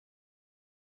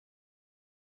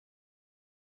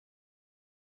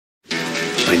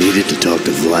I needed to talk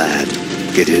to Vlad,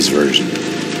 get his version.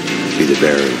 Be the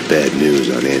bearer of bad news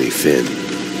on Annie Finn.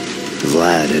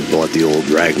 Vlad had bought the old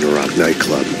Ragnarok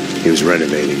nightclub. He was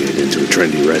renovating it into a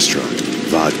trendy restaurant,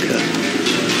 Vodka.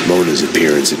 Mona's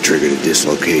appearance had triggered a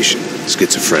dislocation,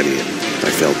 schizophrenia. I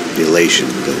felt elation,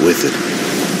 but with it,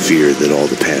 fear that all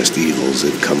the past evils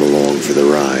had come along for the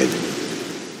ride.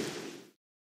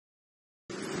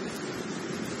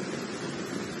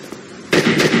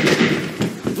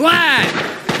 Vlad!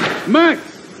 Max!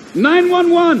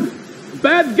 911!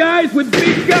 Bad guys with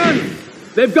big guns!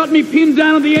 They've got me pinned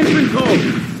down at the entrance hall!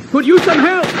 Could use some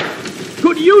help!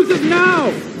 Could use it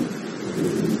now!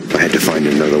 I had to find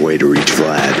another way to reach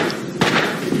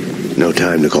Vlad. No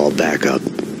time to call backup.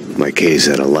 My case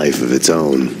had a life of its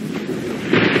own.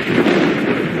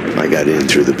 I got in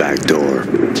through the back door.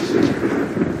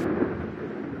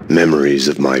 Memories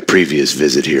of my previous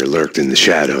visit here lurked in the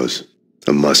shadows.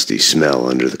 A musty smell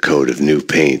under the coat of new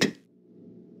paint.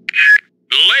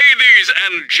 Ladies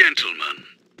and gentlemen,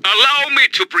 allow me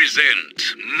to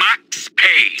present Max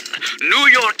Payne, New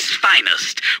York's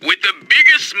finest, with the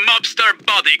biggest mobster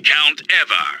body count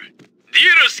ever.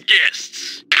 Dearest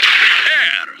guests,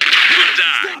 prepare to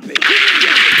die.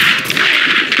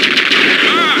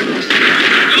 Max,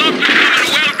 I'd love to come and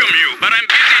welcome you, but I'm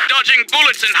busy dodging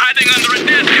bullets and hiding under a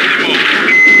desk at the moment.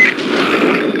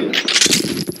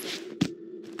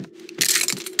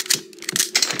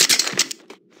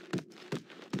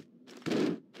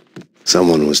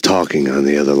 Someone was talking on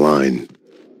the other line.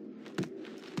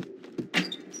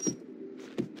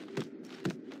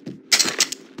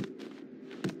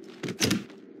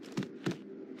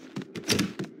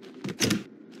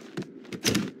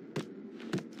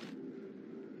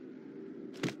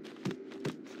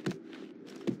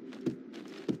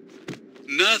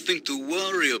 Nothing to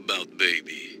worry about,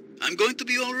 baby. I'm going to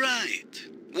be all right.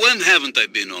 When haven't I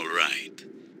been all right?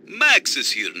 Max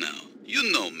is here now. You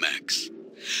know Max.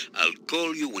 I'll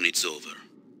call you when it's over.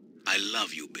 I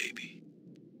love you, baby.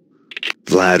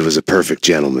 Vlad was a perfect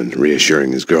gentleman,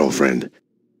 reassuring his girlfriend.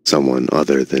 Someone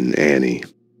other than Annie.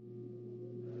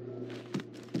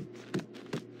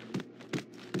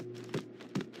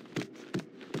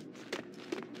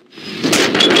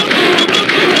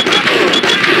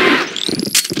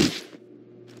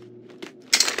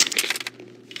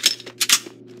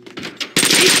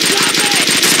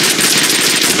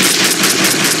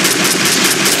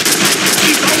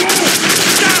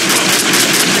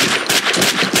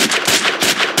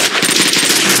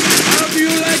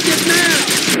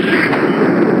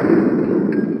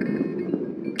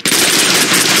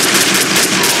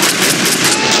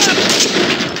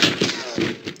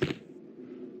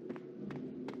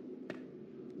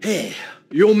 Hey,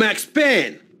 you're Max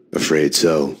Payne. Afraid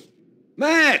so.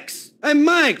 Max, I'm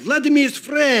Mike, Vladimir's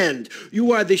friend.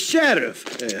 You are the sheriff.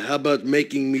 How about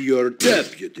making me your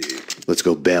deputy? Let's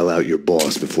go bail out your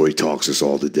boss before he talks us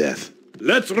all to death.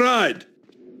 Let's ride.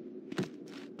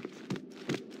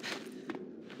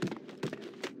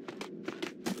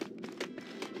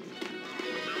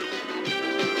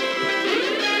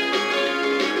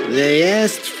 They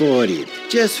asked for it.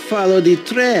 Just follow the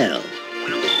trail.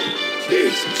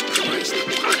 Jesus Christ,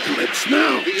 apocalypse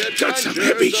now! Got some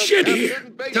heavy shit here!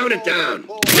 Tone it down!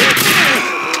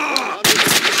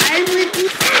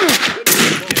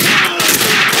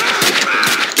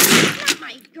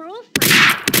 My girlfriend.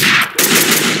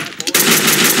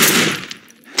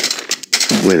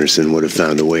 Winterson would have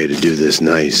found a way to do this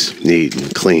nice, neat,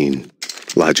 and clean.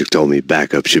 Logic told me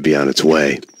backup should be on its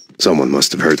way. Someone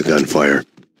must have heard the gunfire.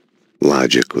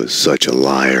 Logic was such a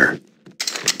liar.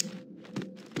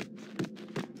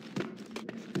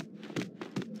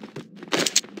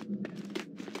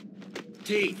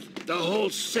 Teeth, the whole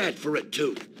set for a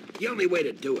tooth. The only way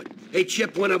to do it. Hey,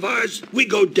 Chip, one of ours, we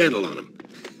go dental on him.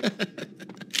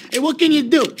 Hey, what can you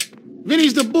do?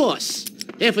 Vinny's the boss.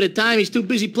 Half of the time, he's too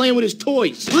busy playing with his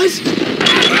toys. What?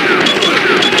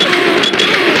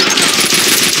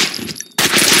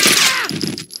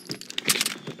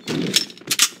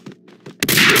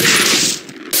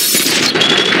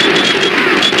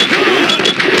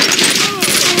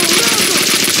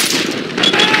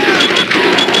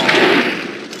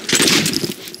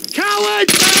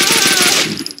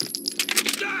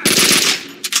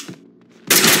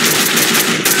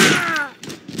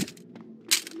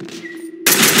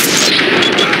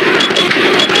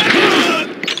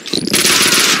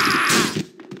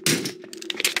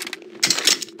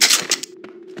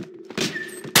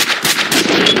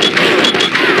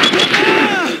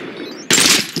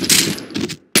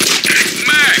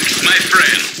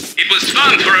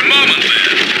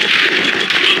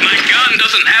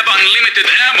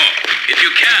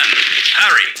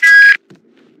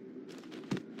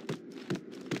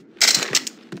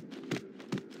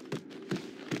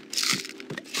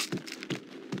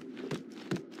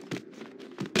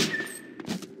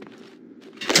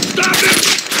 Stop it!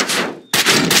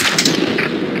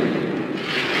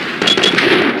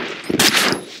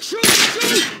 Shoot!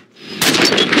 Shoot!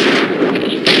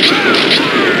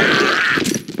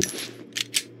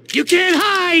 You can't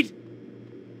hide!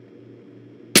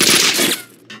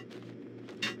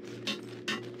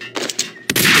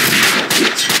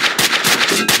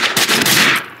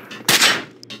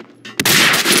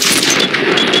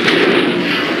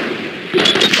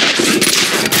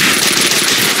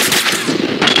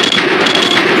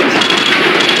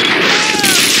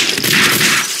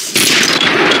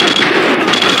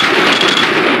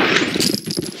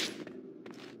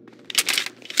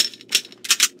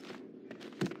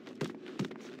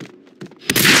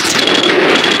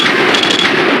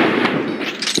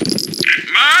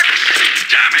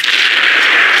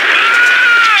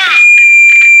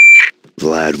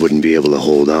 Vlad wouldn't be able to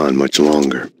hold on much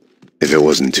longer, if it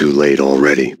wasn't too late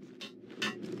already.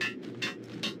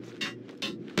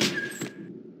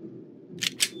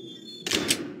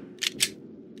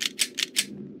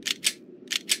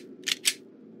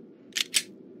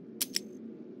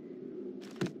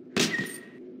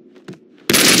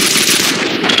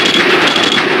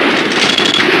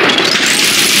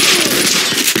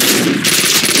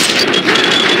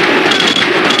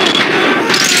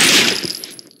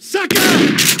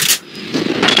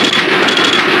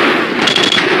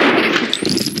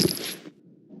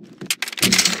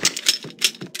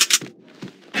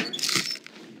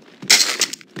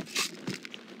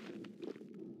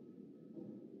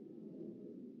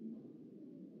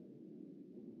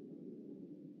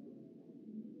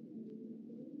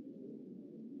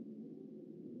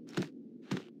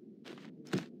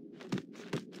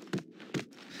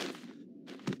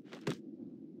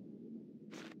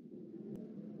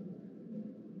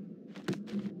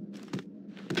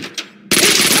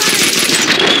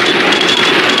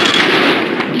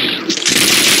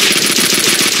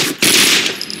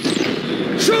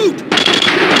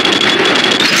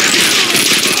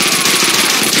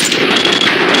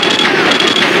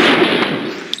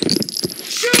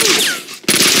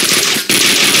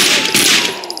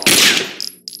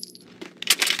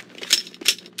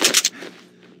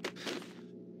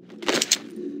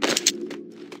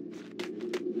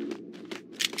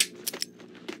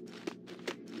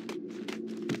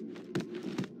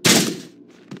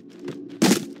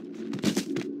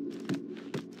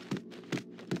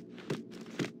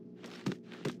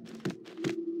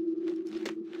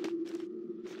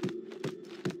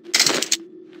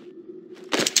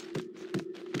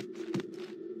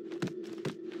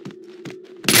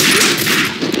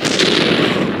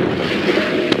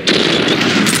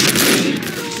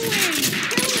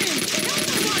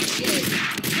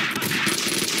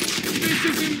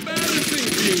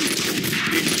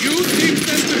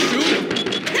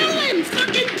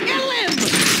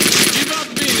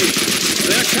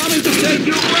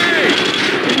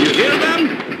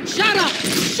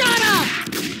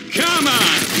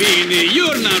 Payne,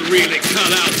 you're not really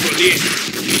cut out for this.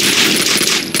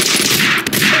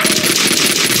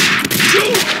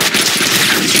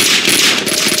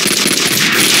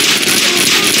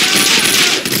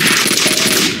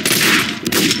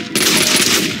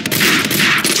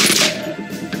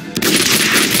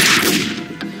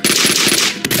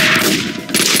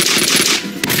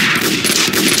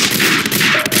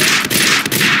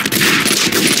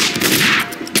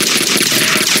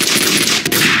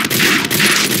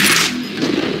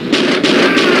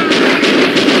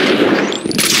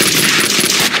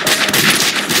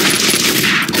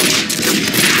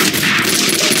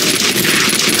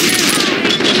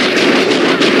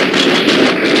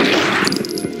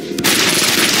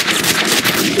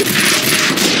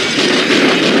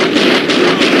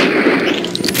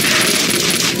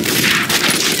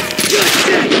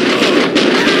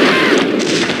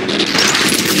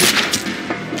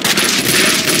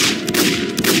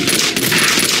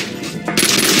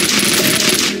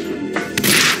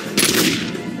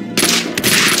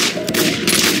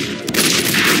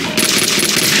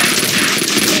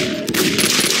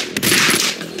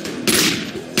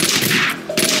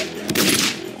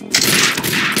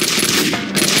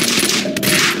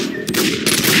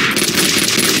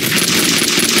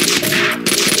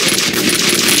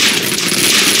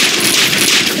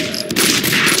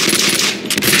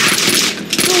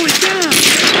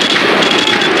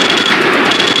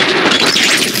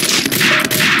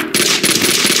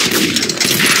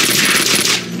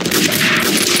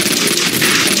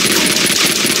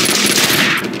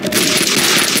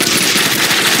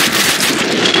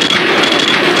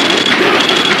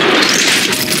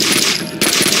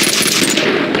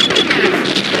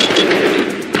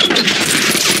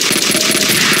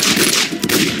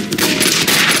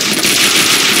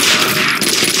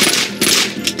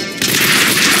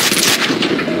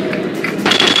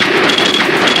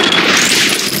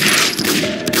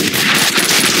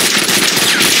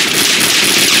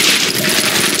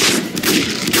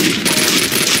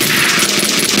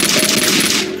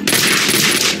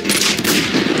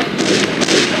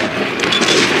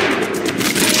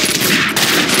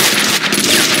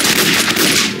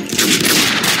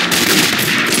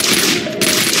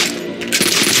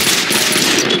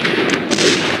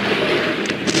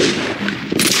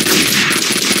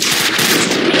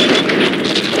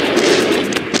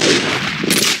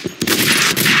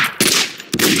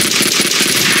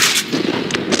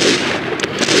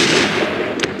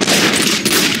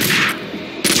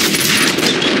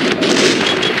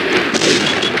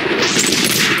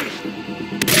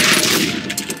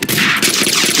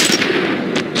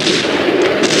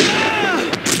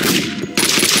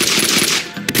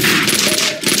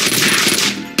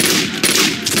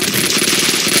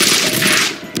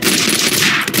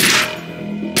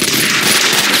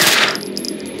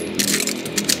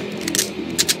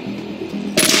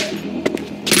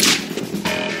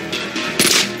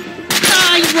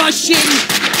 Russian!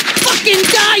 Fucking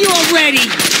die already!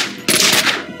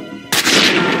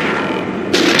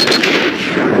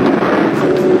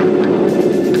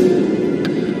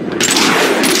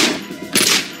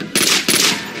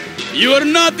 You're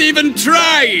not even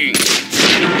trying!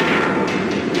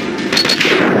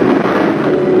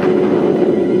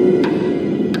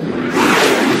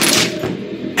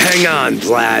 Hang on,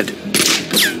 Vlad.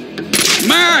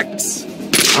 Max!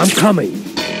 I'm coming.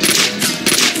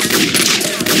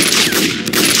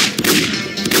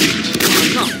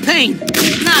 No, Payne!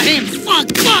 Not him! Fuck!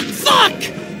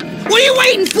 What are you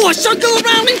waiting for? Circle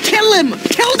around and kill him!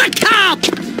 Kill the cop!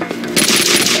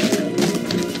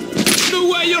 The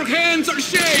way your hands are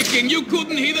shaking, you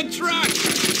couldn't hit a track!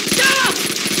 Shut up!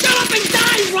 Shut up and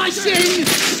die, Russian!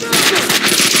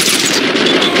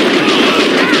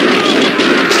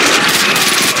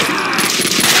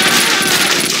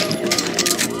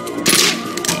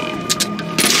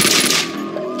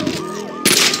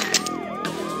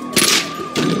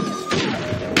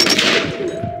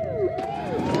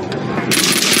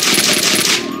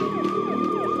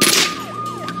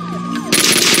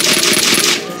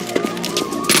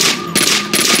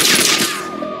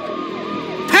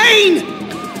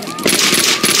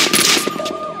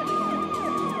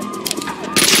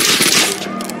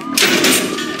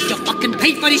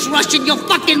 Russian, you'll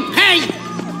fucking pay!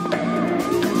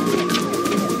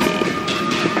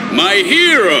 My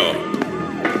hero!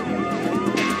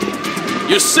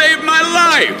 You saved my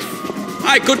life!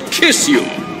 I could kiss you!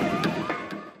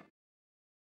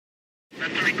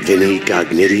 Vinny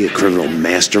Gognitti, a criminal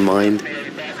mastermind?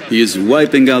 He is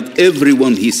wiping out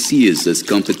everyone he sees as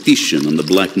competition on the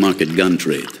black market gun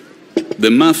trade.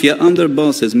 The Mafia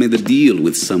underboss has made a deal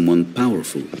with someone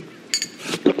powerful.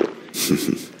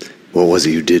 What was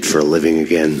it you did for a living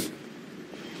again?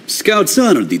 Scout's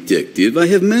honor, detective. I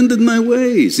have mended my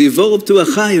ways, evolved to a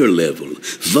higher level.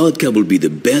 Vodka will be the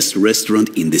best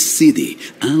restaurant in the city.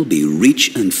 I'll be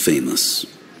rich and famous.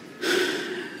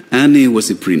 Annie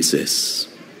was a princess.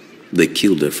 They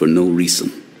killed her for no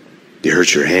reason. You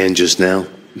hurt your hand just now?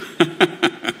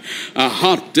 A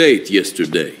hot date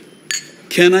yesterday.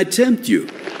 Can I tempt you?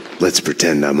 Let's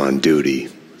pretend I'm on duty.